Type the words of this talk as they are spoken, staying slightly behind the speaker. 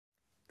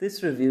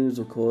This review was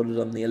recorded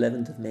on the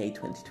 11th of May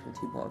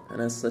 2021,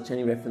 and as such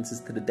any references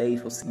to the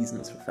date or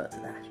seasons refer to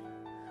that.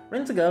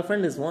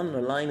 Rent-A-Girlfriend is one in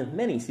a line of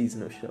many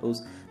seasonal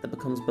shows that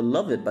becomes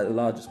beloved by the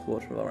largest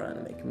quarter of our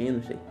anime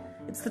community.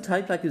 It's the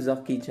type like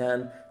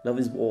Uzaki-chan, Love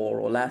is War,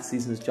 or last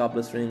season's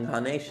Jobless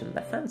Reincarnation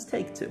that fans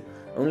take to,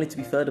 only to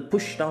be further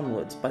pushed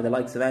onwards by the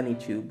likes of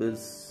AniTubers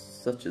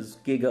such as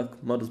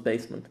Gigguk, Mother's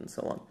Basement, and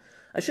so on.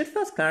 I should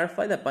first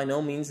clarify that by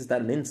no means is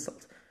that an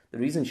insult. The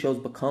reason shows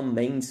become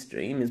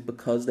mainstream is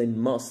because they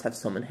must have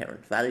some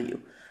inherent value.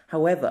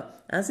 However,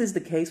 as is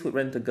the case with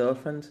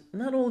Rent-A-Girlfriend,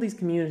 not all these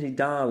community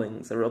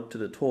darlings are up to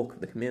the talk of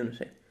the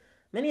community.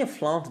 Many have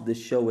flaunted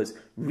this show as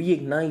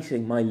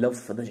reigniting my love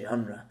for the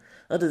genre,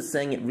 others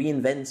saying it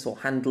reinvents or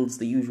handles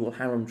the usual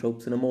harem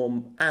tropes in a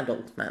more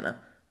adult manner.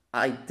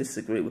 I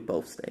disagree with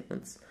both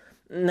statements.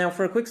 Now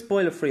for a quick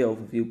spoiler-free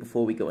overview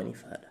before we go any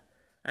further.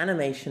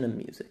 Animation and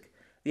music.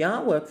 The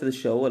artwork for the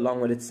show, along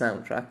with its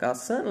soundtrack, are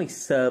certainly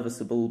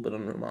serviceable but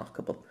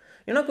unremarkable.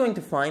 You're not going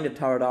to find a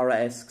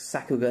Toradora-esque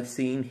Sakuga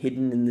scene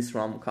hidden in this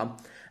rom-com,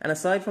 and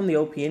aside from the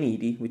OP and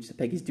ED, which the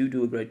Peggies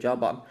do a great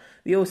job on,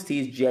 the OST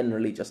is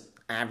generally just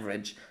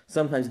average,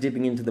 sometimes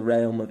dipping into the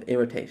realm of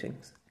irritating.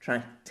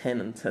 Track 10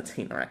 and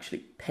 13 are actually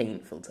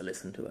painful to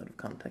listen to out of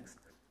context.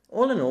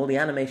 All in all, the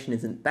animation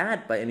isn't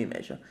bad by any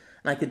measure,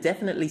 and I could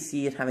definitely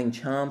see it having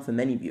charm for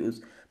many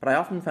views, but I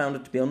often found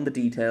it to be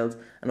under-detailed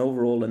and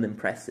overall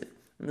unimpressive.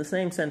 And the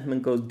same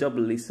sentiment goes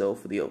doubly so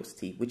for the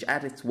OST, which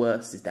at its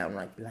worst is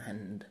downright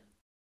bland.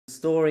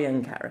 Story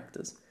and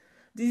characters.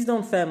 These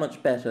don't fare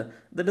much better.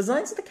 The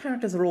designs of the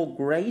characters are all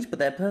great, but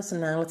their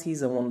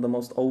personalities are one of the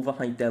most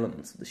overhyped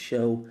elements of the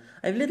show.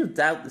 I have little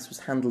doubt this was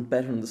handled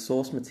better in the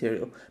source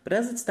material, but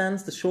as it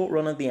stands, the short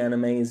run of the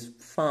anime is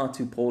far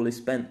too poorly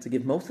spent to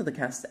give most of the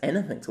cast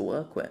anything to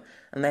work with,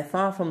 and they're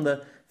far from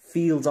the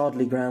feels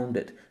oddly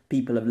grounded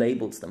people have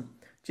labelled them.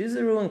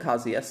 Chizuru and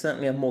Kazuya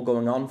certainly have more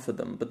going on for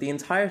them, but the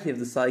entirety of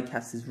the side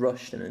cast is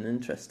rushed and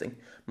uninteresting.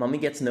 Mommy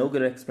gets no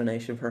good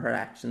explanation for her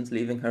actions,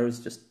 leaving her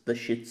as just the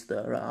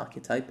shit-stirrer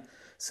archetype.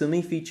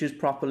 Sumi features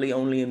properly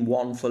only in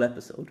one full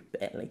episode,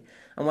 barely.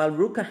 And while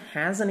Ruka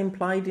has an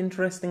implied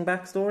interesting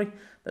backstory,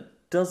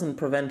 that doesn't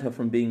prevent her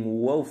from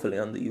being woefully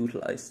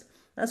underutilised.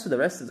 As for the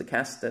rest of the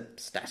cast, they're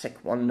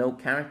static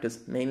one-note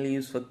characters, mainly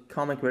used for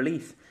comic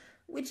relief,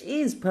 which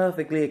is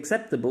perfectly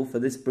acceptable for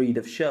this breed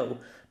of show,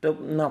 though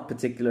not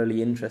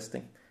particularly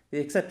interesting. The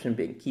exception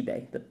being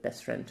Kibe, the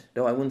best friend,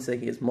 though I wouldn't say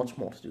he has much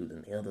more to do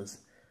than the others.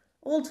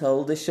 All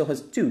told, this show has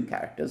two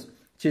characters,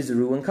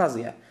 Chizuru and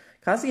Kazuya.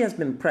 Kazuya has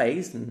been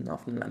praised, and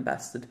often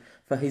lambasted,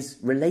 for his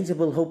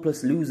relatable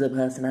hopeless loser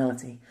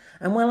personality,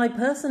 and while I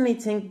personally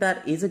think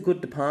that is a good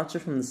departure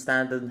from the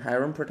standard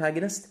harem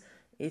protagonist,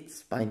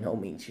 it's by no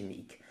means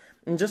unique,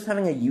 and just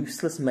having a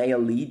useless male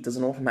lead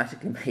doesn't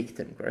automatically make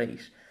them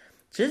great.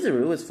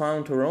 Chizuru has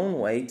found her own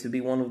way to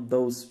be one of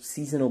those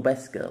seasonal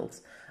best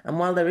girls, and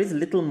while there is a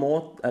little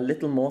more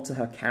to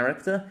her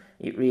character,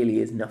 it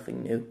really is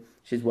nothing new.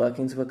 She's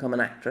working to become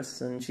an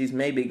actress, and she's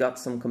maybe got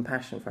some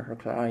compassion for her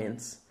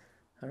clients.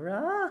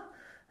 Hurrah!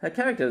 Her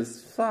character is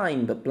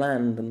fine but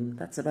bland, and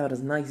that's about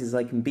as nice as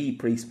I can be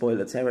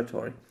pre-spoiler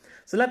territory.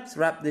 So let's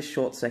wrap this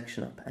short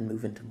section up and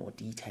move into more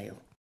detail.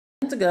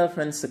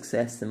 Rent-A-Girlfriend's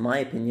success, in my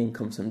opinion,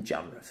 comes from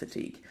genre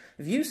fatigue.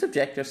 If you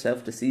subject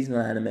yourself to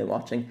seasonal anime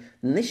watching,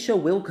 then this show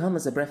will come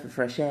as a breath of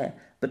fresh air,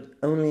 but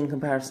only in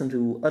comparison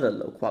to other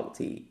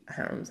low-quality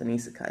harems and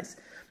isekais.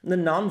 The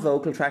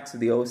non-vocal tracks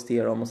of the OST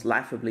are almost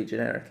laughably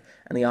generic,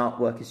 and the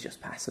artwork is just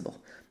passable.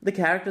 The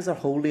characters are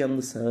wholly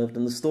underserved,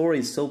 and the story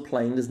is so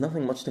plain there's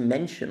nothing much to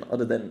mention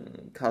other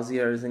than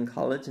Kazuya is in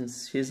college and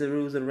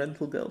Chizuru is a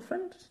rental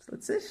girlfriend.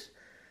 That's it.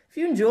 If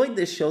you enjoyed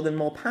this show, then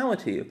more power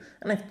to you,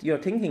 and if you're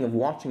thinking of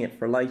watching it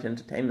for light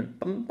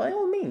entertainment, by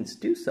all means,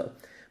 do so.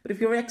 But if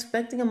you're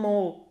expecting a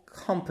more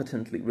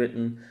competently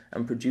written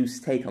and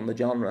produced take on the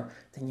genre,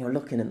 then you're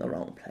looking in the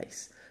wrong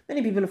place.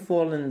 Many people have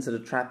fallen into the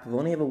trap of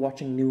only ever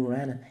watching newer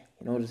anime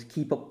in order to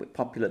keep up with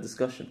popular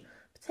discussion.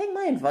 But take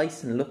my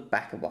advice and look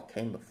back at what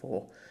came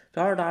before.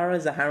 Toradora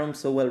is a harem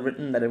so well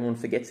written that everyone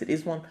forgets it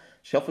is one.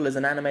 Shuffle is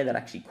an anime that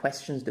actually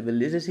questions the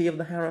validity of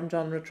the harem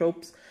genre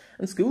tropes.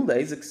 And School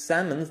Days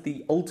examines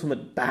the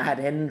ultimate bad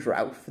end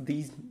route for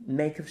these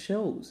make-of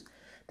shows.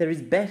 There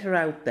is better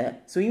out there,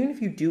 so even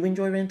if you do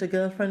enjoy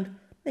Rent-A-Girlfriend,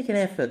 make an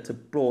effort to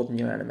broaden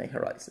your anime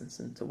horizons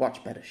and to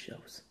watch better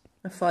shows.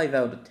 A 5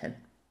 out of 10.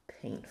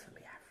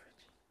 Painfully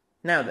average.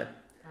 Now then,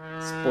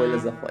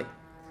 spoilers ahoy.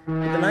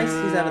 With the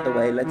niceties out of the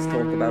way, let's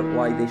talk about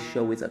why this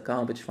show is a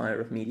garbage fire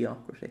of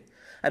mediocrity.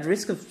 At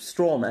risk of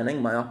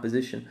straw-manning my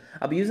opposition,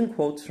 I'll be using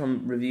quotes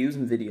from reviews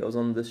and videos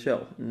on the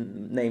show,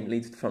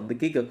 namely from the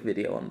Gigguk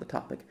video on the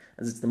topic,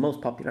 as it's the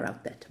most popular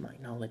out there to my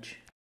knowledge.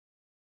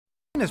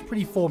 Is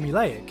pretty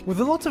formulaic, with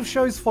a lot of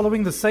shows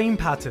following the same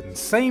patterns,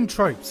 same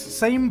tropes,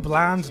 same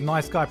bland,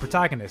 nice guy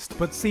protagonist,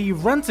 but see,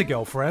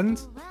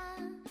 Rent-A-Girlfriend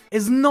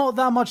is not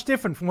that much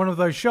different from one of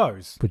those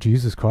shows. But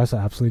Jesus Christ, I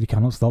absolutely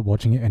cannot stop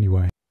watching it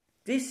anyway.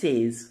 This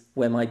is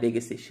where my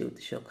biggest issue with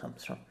the show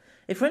comes from.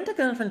 If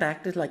Rent-A-Girlfriend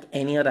acted like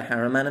any other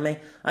harem anime,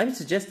 I would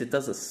suggest it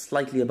does a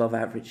slightly above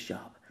average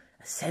job.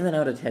 A 7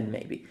 out of 10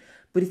 maybe.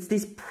 But it's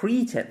this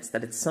pretense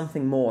that it's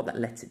something more that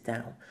lets it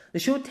down. The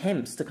show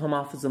attempts to come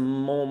off as a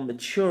more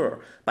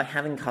mature by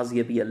having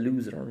Kazuya be a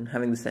loser and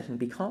having the setting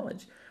be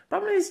college.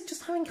 Problem is,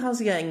 just having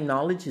Kazuya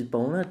acknowledge his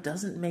boner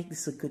doesn't make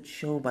this a good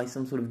show by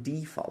some sort of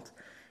default.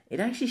 It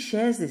actually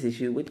shares this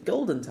issue with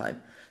Golden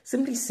Time.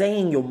 Simply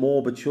saying you're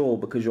more mature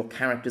because your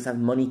characters have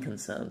money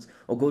concerns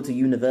or go to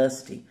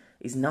university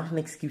is not an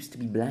excuse to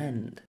be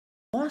bland.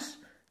 What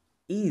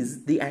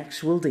is the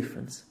actual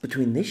difference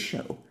between this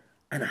show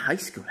and a high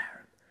school harem?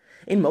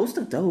 In most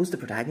of those, the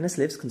protagonist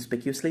lives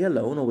conspicuously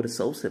alone or with a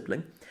sole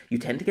sibling. You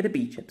tend to get a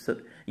beach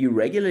episode. You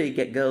regularly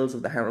get girls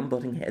of the harem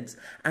butting heads,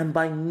 and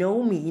by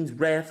no means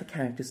rare for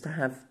characters to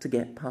have to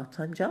get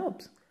part-time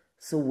jobs.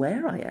 So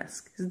where, I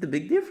ask, is the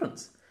big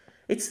difference?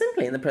 It's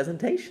simply in the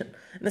presentation.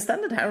 In the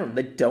standard harem,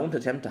 they don't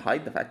attempt to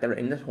hide the fact they're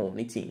aimed at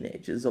horny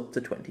teenagers up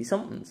to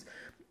 20-somethings.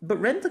 But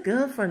Rent a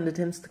Girlfriend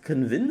attempts to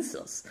convince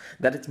us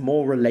that it's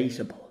more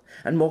relatable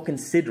and more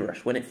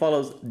considerate when it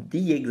follows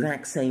the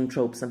exact same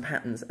tropes and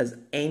patterns as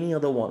any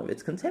other one of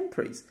its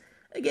contemporaries.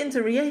 Again,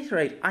 to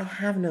reiterate, I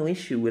have no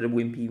issue with a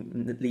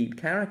wimpy lead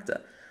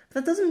character,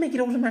 but that doesn't make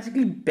it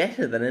automatically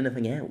better than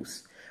anything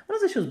else. One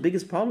of the show's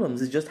biggest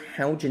problems is just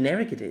how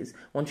generic it is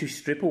once you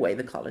strip away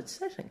the college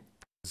setting.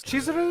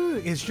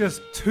 Chizuru is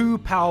just too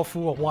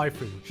powerful a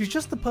waifu. She's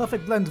just the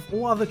perfect blend of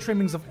all other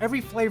trimmings of every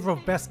flavour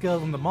of best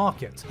girl on the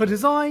market. Her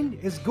design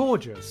is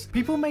gorgeous.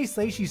 People may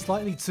say she's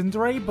slightly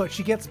tsundere, but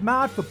she gets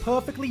mad for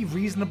perfectly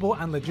reasonable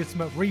and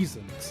legitimate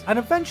reasons, and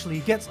eventually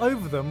gets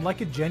over them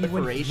like a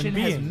genuine human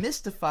being. Has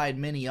mystified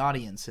many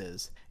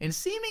audiences, and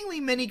seemingly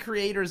many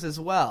creators as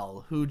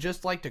well, who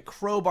just like to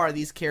crowbar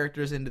these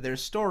characters into their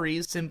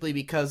stories simply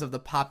because of the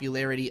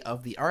popularity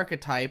of the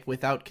archetype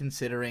without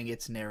considering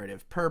its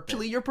narrative purpose.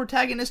 Actually, your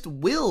protagonist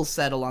will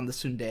settle on the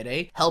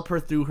tsundere, help her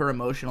through her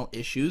emotional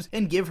issues,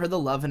 and give her the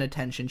love and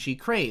attention she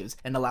craves,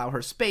 and allow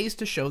her space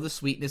to show the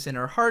sweetness in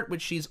her heart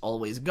which she's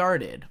always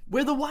guarded.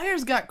 Where the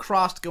wires got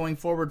crossed going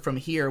forward from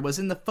here was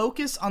in the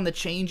focus on the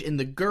change in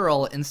the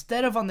girl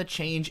instead of on the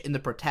change in the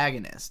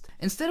protagonist.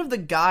 Instead of the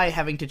guy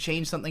having to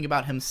change something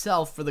about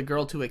himself for the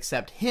girl to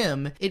accept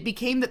him, it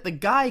became that the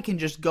guy can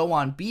just go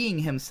on being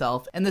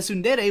himself, and the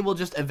tsundere will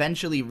just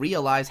eventually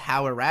realize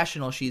how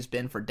irrational she's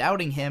been for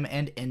doubting him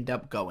and end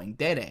up going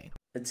dere.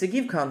 To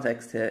give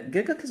context here,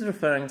 Gigguk is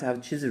referring to how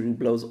Chizuru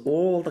blows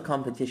all the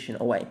competition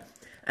away,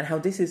 and how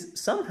this is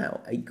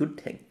somehow a good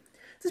thing.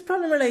 This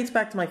problem relates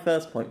back to my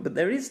first point, but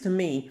there is to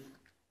me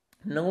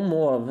no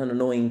more of an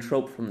annoying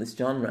trope from this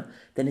genre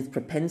than its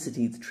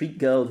propensity to treat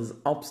girls as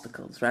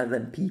obstacles rather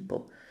than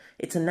people.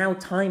 It's a now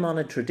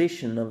time-honoured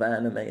tradition of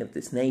anime of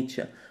this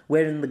nature,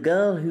 wherein the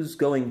girl who's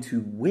going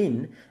to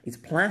win is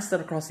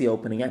plastered across the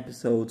opening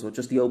episodes or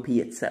just the OP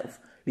itself,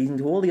 leading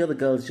to all the other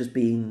girls just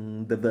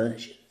being the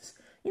versions.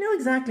 You know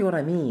exactly what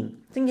I mean.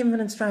 Think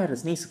Infinite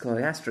Stratus,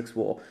 Nisekoi, Asterix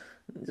War,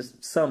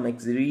 just some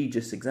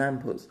egregious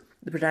examples.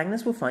 The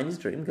protagonist will find his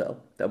dream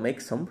girl, they'll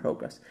make some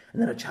progress,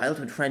 and then a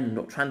childhood friend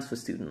or transfer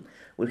student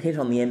will hit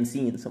on the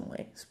MC in some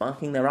way,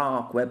 sparking their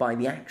arc whereby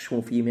the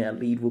actual female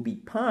lead will be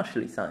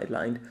partially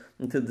sidelined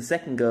until the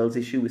second girl's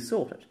issue is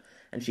sorted,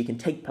 and she can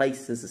take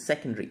place as a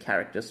secondary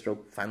character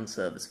stroke fan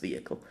service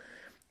vehicle.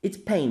 It's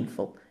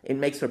painful, it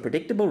makes for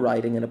predictable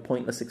writing and a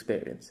pointless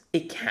experience.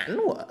 It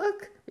can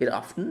work, it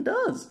often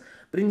does,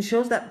 but in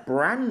shows that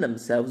brand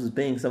themselves as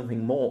being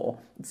something more,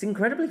 it's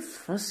incredibly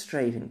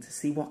frustrating to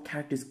see what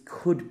characters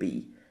could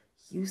be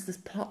used as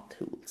plot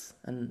tools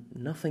and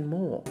nothing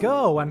more.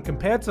 Girl, and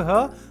compared to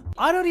her,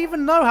 I don't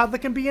even know how there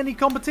can be any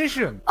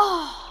competition.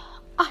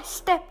 Oh, I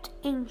stepped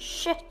in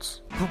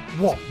shit.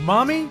 What,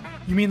 Mommy?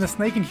 You mean the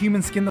snake and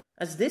human skin that—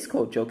 As this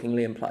quote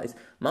jokingly implies,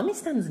 Mommy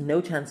stands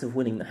no chance of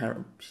winning the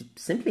harem. She's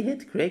simply here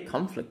to create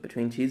conflict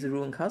between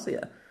Chizuru and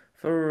Kazuya.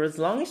 For as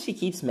long as she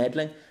keeps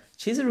meddling,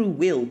 Chizuru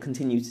will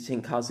continue to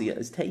think Kazuya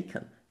is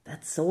taken.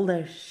 That's all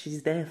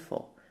she's there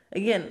for.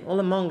 Again, while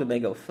the manga may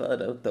go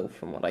further, though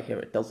from what I hear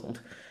it doesn't,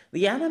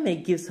 the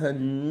anime gives her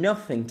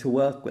nothing to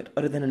work with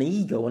other than an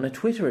ego and a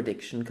Twitter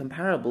addiction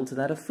comparable to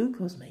that of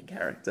Fuko's main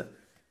character.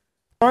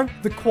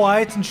 the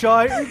quiet and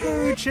shy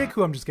Ugu chick,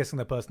 who I'm just guessing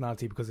their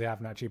personality because they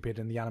haven't actually appeared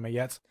in the anime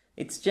yet.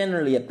 It's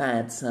generally a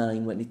bad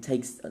sign when it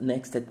takes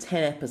next to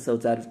 10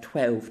 episodes out of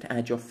 12 to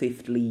add your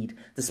fifth lead,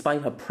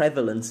 despite her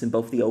prevalence in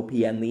both the OP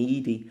and the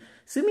ED.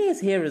 Sumi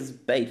is here as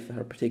bait for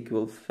her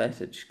particular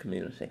fetish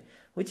community,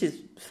 which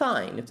is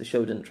fine if the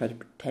show didn't try to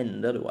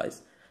pretend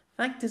otherwise.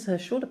 Fact is, her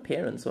short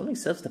appearance only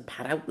serves to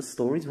pad out the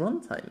story's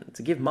runtime,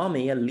 to give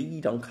Mommy a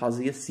lead on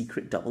Kazuya's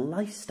secret double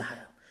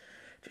lifestyle.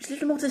 There's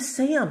little more to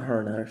say on her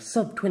in her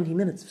sub 20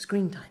 minutes of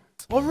screen time.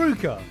 Or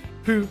Ruka,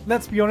 who,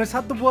 let's be honest,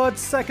 had the word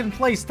second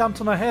place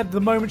stamped on her head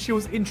the moment she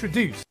was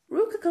introduced.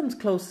 Ruka comes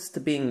closest to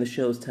being the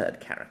show's third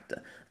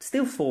character, but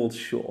still falls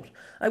short.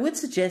 I would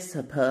suggest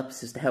her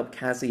purpose is to help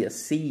Kazuya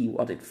see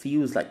what it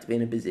feels like to be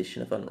in a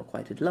position of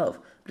unrequited love,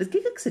 but as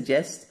Gigguk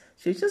suggests,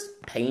 she's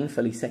just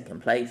painfully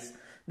second place.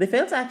 They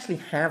fail to actually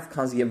have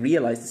Kazuya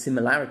realise the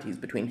similarities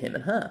between him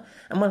and her,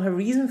 and while her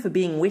reason for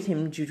being with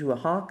him due to a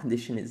heart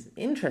condition is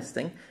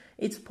interesting,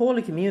 It's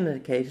poorly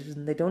communicated,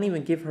 and they don't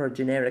even give her a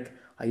generic,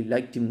 I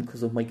liked him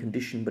because of my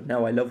condition, but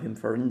now I love him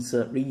for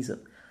insert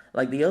reason.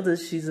 Like the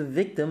others, she's a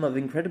victim of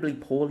incredibly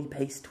poorly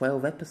paced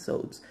 12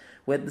 episodes,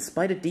 where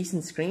despite a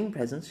decent screen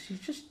presence, she's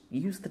just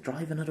used to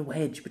drive another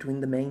wedge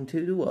between the main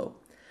duo.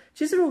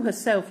 Chizuru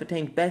herself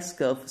attained Best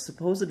Girl for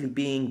supposedly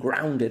being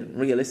grounded and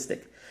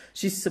realistic.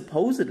 She's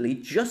supposedly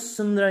just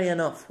tsundere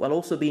enough, while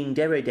also being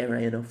dere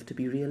enough to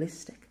be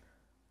realistic.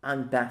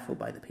 I'm baffled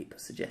by the people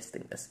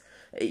suggesting this.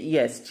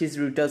 Yes,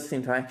 Chizuru does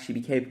seem to actually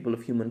be capable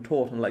of human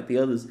thought, unlike the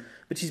others,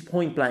 but she's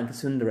point-blank a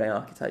tsundere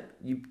archetype.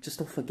 You just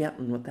have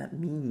forgotten what that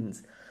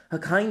means. Her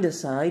kinder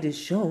side is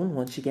shown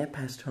once you get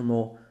past her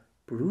more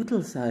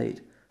brutal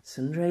side.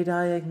 Tsundere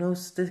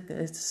diagnostic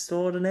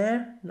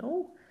extraordinaire?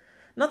 No?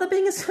 Not that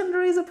being a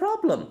tsundere is a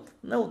problem.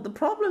 No, the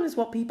problem is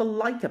what people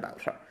like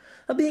about her.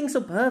 Her being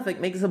so perfect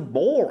makes her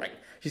boring.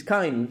 She's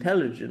kind,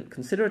 intelligent,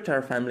 considerate to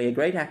her family, a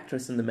great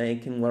actress in the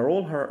making, where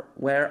are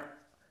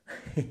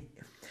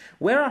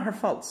her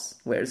faults?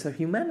 Where is her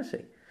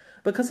humanity?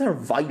 Because her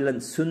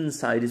violent Sun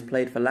side is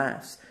played for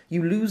laughs,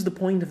 you lose the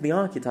point of the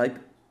archetype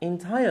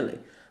entirely.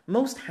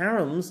 Most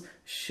harems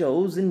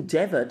shows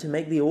endeavour to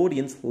make the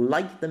audience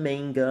like the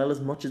main girl as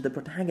much as the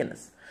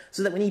protagonist,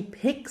 so that when he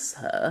picks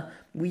her,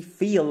 we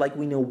feel like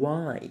we know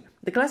why.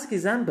 The classic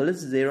example is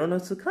Zero no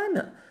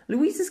Tsukaima.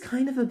 Louise is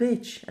kind of a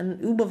bitch,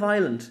 and uber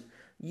violent,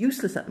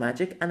 useless at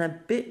magic, and a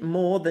bit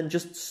more than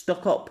just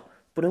stuck up.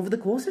 But over the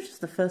course of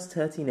just the first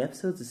 13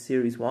 episodes of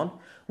Series 1,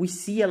 we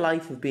see a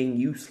life of being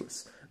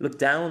useless, looked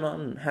down on,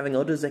 and having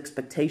others'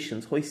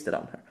 expectations hoisted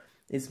on her.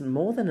 Is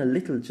more than a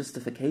little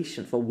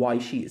justification for why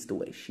she is the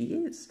way she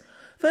is.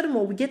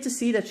 Furthermore, we get to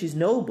see that she's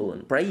noble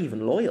and brave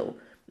and loyal.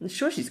 And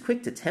sure, she's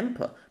quick to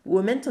temper, but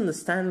we're meant to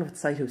understand what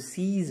Saito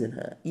sees in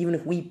her, even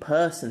if we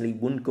personally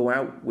wouldn't go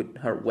out with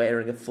her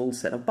wearing a full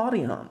set of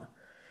body armor.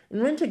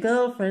 In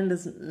Rent-A-Girlfriend,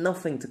 there's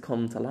nothing to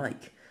come to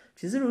like.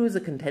 Chizuru is a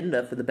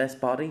contender for the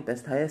best body,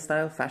 best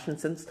hairstyle, fashion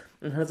sense,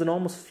 and has an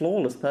almost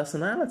flawless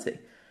personality.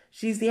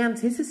 She's the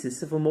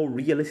antithesis of a more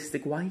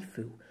realistic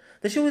waifu.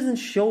 The show isn't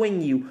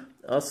showing you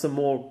us a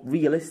more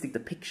realistic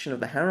depiction of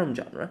the harem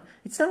genre.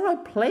 It's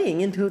outright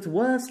playing into its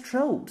worst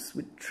tropes,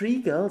 with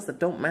 3 girls that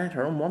don't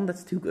matter and one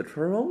that's too good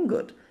for her own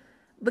good.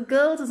 The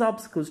girls as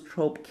obstacles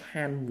trope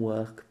can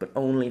work, but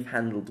only if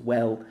handled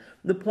well.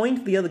 The point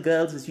of the other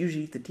girls is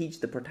usually to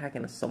teach the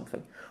protagonist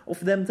something, or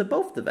for them to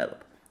both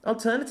develop.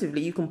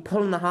 Alternatively, you can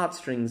pull on the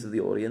heartstrings of the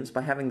audience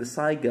by having the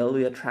side girl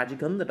be a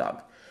tragic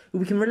underdog, who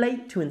we can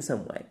relate to in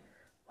some way.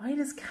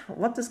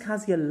 What does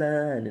Kazuya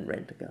learn in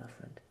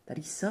Rent-A-Girlfriend? That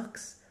he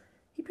sucks?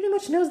 He pretty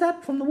much knows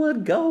that from the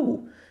word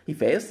go. He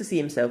fails to see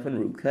himself in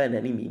Ruka in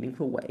any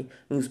meaningful way,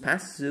 moves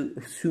past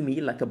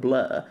Sumi like a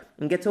blur,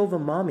 and gets over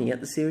Mommy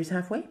at the series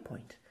halfway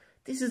point.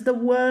 This is the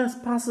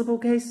worst possible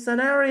case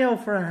scenario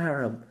for a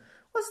harem.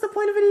 What's the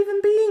point of it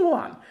even being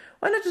one?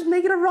 Why not just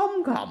make it a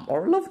rom-com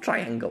or a love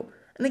triangle?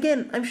 And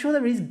again, I'm sure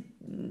there is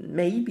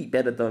maybe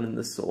better done in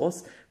the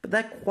source, but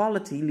that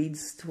quality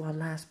leads to our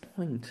last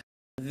point.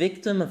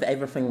 Victim of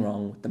everything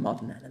wrong with the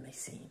modern anime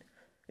scene.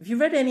 If you've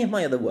read any of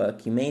my other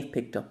work, you may have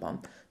picked up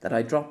on that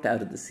I dropped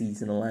out of the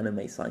seasonal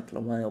anime cycle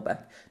a while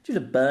back due to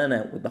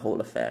burnout with the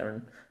whole affair,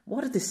 and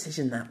what a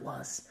decision that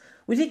was.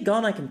 With it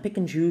gone, I can pick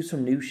and choose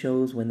from new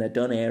shows when they're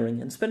done airing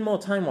and spend more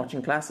time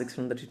watching classics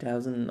from the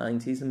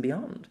 2090s and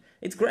beyond.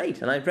 It's great,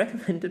 and I'd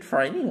recommend it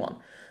for anyone.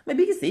 My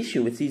biggest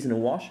issue with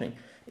seasonal watching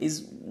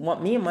is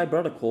what me and my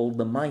brother called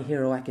the My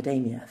Hero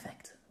Academia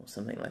effect, or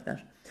something like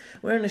that,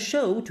 wherein a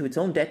show, to its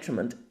own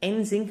detriment,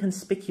 ends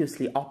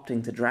inconspicuously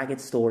opting to drag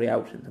its story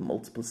out into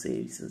multiple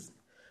series.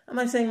 Am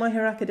I saying My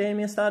Hero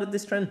Academia started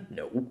this trend?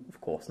 No, of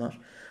course not.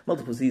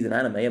 Multiple season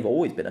anime have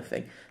always been a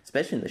thing,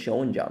 especially in the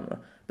shonen genre,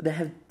 but there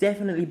have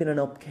definitely been an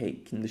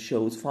uptake in the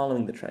shows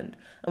following the trend,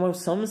 and while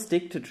some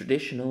stick to the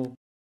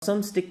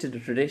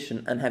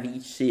tradition and have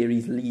each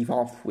series leave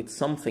off with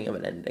something of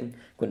an ending,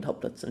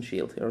 quintuplets and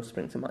Shield Hero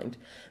spring to mind,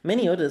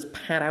 many others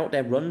pad out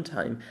their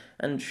runtime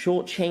and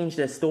shortchange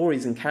their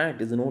stories and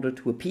characters in order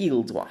to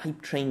appeal to a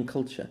hype-train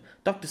culture.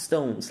 Dr.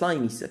 Stone,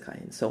 Slimy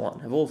Isekai, and so on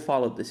have all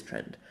followed this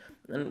trend.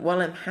 And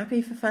while I'm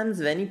happy for fans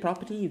of any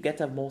property who get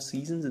to have more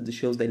seasons of the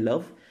shows they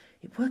love,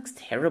 it works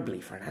terribly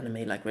for an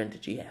anime like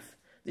Rent-A-GF.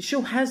 The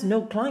show has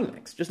no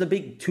climax, just a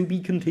big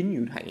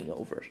to-be-continued hanging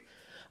over it.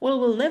 Well,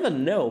 we'll never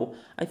know.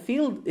 I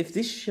feel if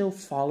this show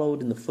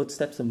followed in the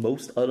footsteps of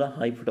most other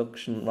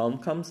high-production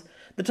rom-coms,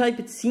 the type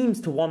it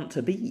seems to want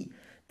to be,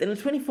 then a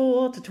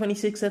 24 to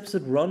 26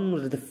 episode run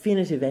with a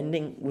definitive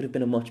ending would have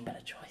been a much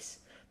better choice.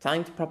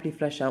 Time to properly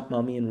flesh out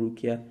Mommy and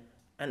Rukia,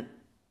 and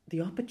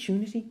the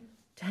opportunity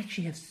to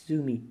actually have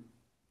Sumi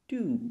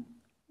do,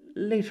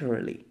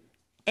 literally,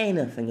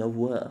 anything of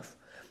worth.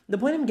 The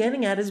point I'm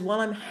getting at is,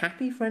 while I'm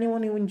happy for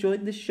anyone who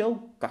enjoyed this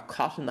show, got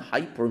caught in the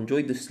hype, or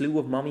enjoyed the slew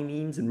of mommy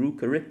memes and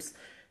Ruka rips,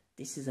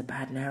 this is a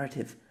bad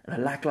narrative and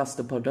a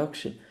lackluster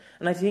production.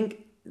 And I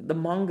think the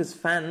manga's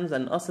fans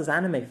and us as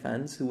anime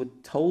fans who were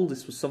told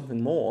this was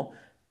something more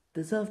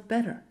deserve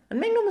better. And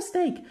make no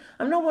mistake,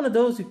 I'm not one of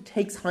those who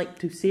takes hype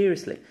too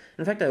seriously.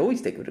 In fact, I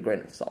always take it with a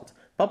grain of salt.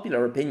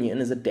 Popular opinion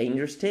is a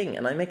dangerous thing,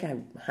 and I make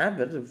a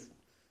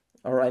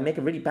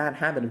really bad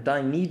habit of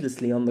dying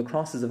needlessly on the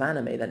crosses of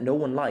anime that no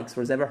one likes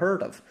or has ever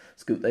heard of.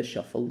 Scootless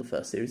Shuffle, the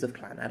first series of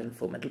Clannad and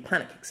Fullmetal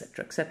Panic,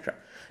 etc., etc.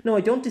 No,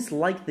 I don't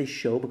dislike this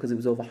show because it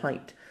was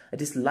overhyped. I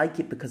dislike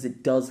it because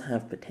it does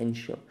have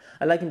potential.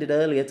 I likened it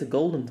earlier to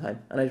Golden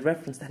Time, and I'd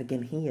reference that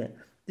again here.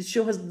 This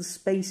show has the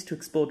space to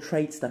explore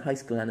traits that high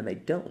school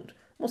anime don't.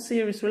 More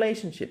serious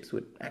relationships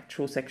with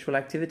actual sexual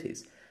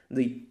activities.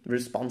 The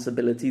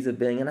responsibilities of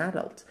being an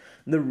adult.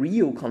 The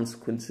real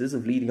consequences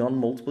of leading on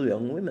multiple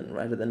young women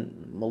rather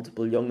than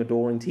multiple young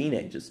adoring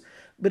teenagers.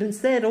 But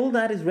instead, all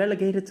that is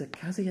relegated to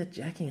Kazuya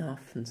jacking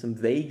off and some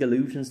vague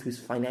allusions to his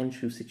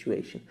financial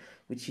situation,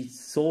 which he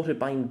sorted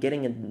by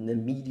getting an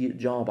immediate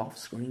job off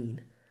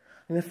screen.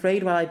 I'm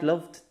afraid while I'd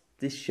love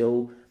this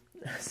show...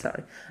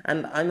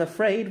 I'm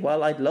afraid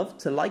while I'd love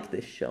to like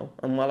this show,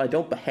 and while I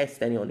don't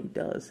behest anyone who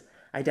does,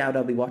 I doubt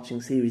I'll be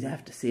watching series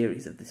after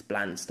series of this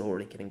bland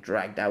story getting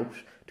dragged out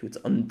to its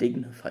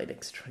undignified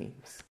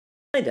extremes.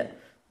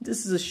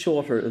 This is a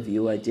shorter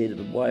review I did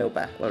a while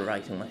back while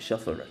writing my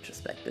Shuffle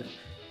retrospective.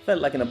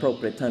 Felt like an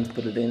appropriate time to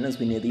put it in as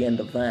we near the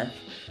end of that,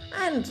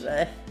 and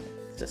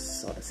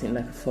just sort of seemed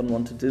like a fun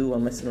one to do while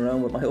messing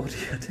around with my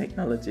audio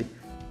technology.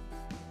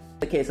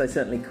 In the case, I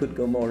certainly could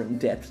go more in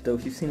depth, though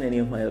if you've seen any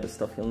of my other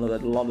stuff, you'll know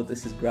that a lot of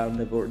this is ground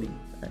I've already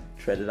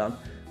treaded on.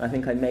 I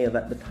think I may have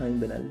at the time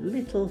been a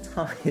little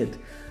tired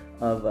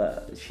of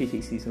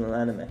shitty seasonal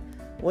anime.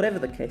 Whatever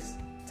the case,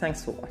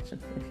 thanks for watching.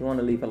 If you want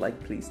to leave a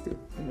like, please do,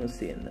 and we'll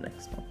see you in the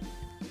next one.